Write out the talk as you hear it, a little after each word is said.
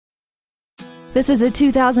This is a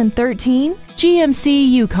 2013 GMC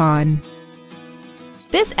Yukon.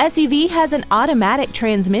 This SUV has an automatic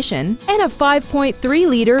transmission and a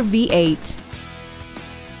 5.3-liter V8.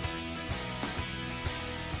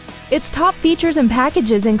 Its top features and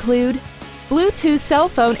packages include Bluetooth cell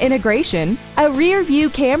phone integration, a rear-view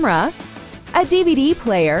camera, a DVD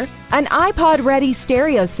player, an iPod-ready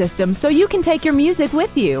stereo system so you can take your music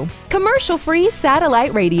with you, commercial-free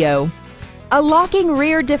satellite radio, a locking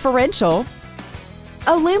rear differential,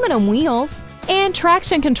 aluminum wheels, and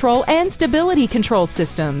traction control and stability control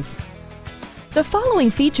systems. The following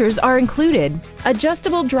features are included: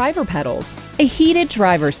 adjustable driver pedals, a heated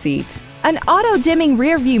driver's seat, an auto-dimming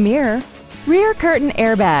rear-view mirror, rear curtain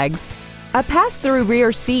airbags, a pass-through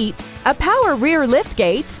rear seat, a power rear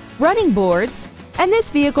liftgate, running boards, and this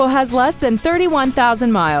vehicle has less than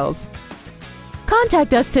 31,000 miles.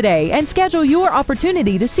 Contact us today and schedule your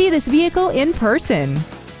opportunity to see this vehicle in person.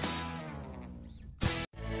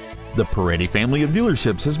 The Peretti family of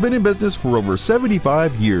dealerships has been in business for over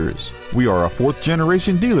 75 years. We are a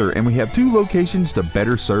fourth-generation dealer and we have 2 locations to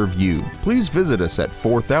better serve you. Please visit us at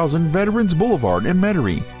 4000 Veterans Boulevard in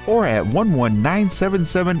Metairie or at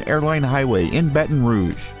 11977 Airline Highway in Baton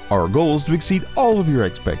Rouge. Our goal is to exceed all of your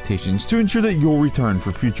expectations to ensure that you'll return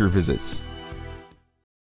for future visits.